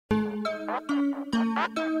My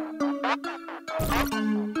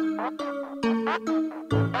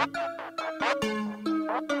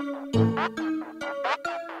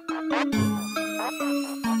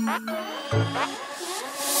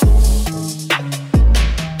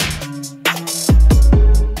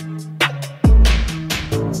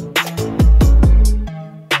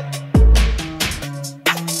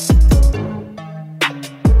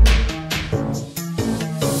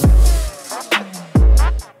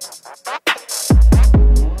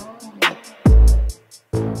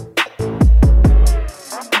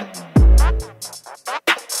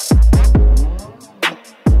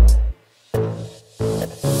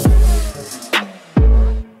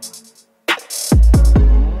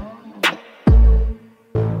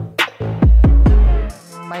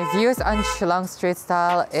views on Shillong street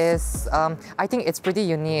style is, I think it's pretty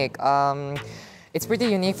unique. It's pretty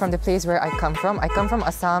unique from the place where I come from. I come from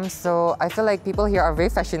Assam, so I feel like people here are very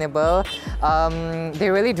fashionable. They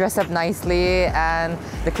really dress up nicely and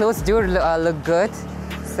the clothes do look good.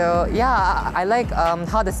 So yeah, I like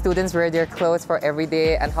how the students wear their clothes for every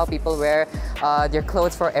day and how people wear their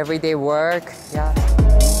clothes for everyday work. Yeah.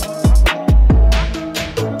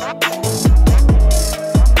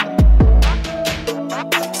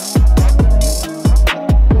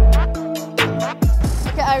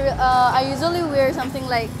 I usually wear something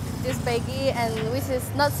like this baggy, and which is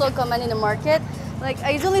not so common in the market. Like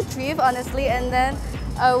I usually thrift honestly, and then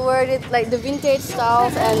I wear it like the vintage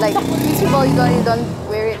styles, and like these people you don't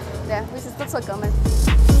wear it. Yeah, which is not so common.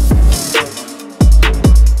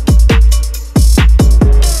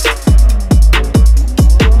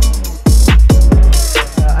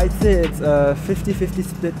 I'd say it's a 50-50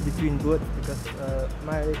 split between both because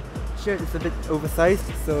my shirt is a bit oversized,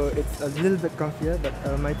 so it's a little bit comfier, but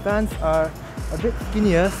my pants are a bit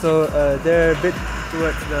skinnier, so they're a bit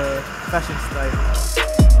towards the fashion style.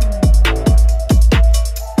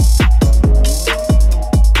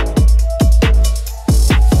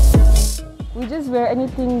 We just wear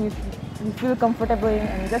anything we feel comfortable in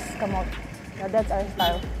and just come out. Yeah, that's our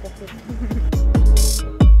style. That's it.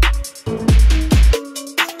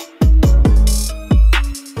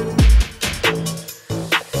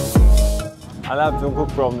 I love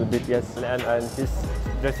Jungkook from the BTS and his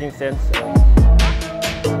dressing sense.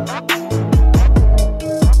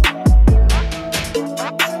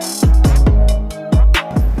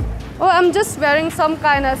 Well, I'm just wearing some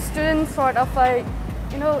kind of student sort of a,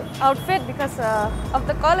 outfit because of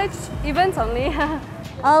the college events only.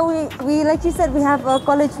 We like you said, we have a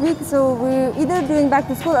college week, so we're either doing back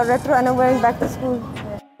to school or retro, and I'm wearing back to school.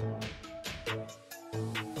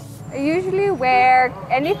 I usually wear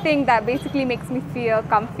anything that basically makes me feel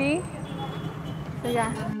comfy. So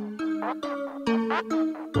yeah.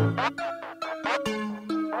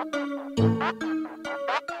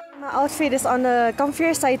 My outfit is on the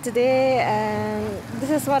comfier side today, and this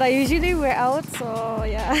is what I usually wear out, so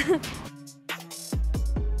yeah.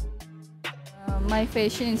 My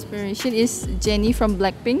fashion inspiration is Jennie from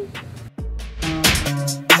Blackpink.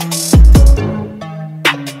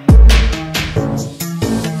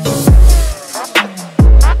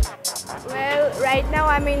 Right now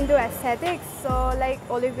I'm into aesthetics, so like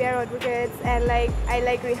Olivia Rodrigo and I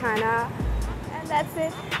like Rihanna, and that's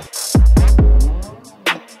it.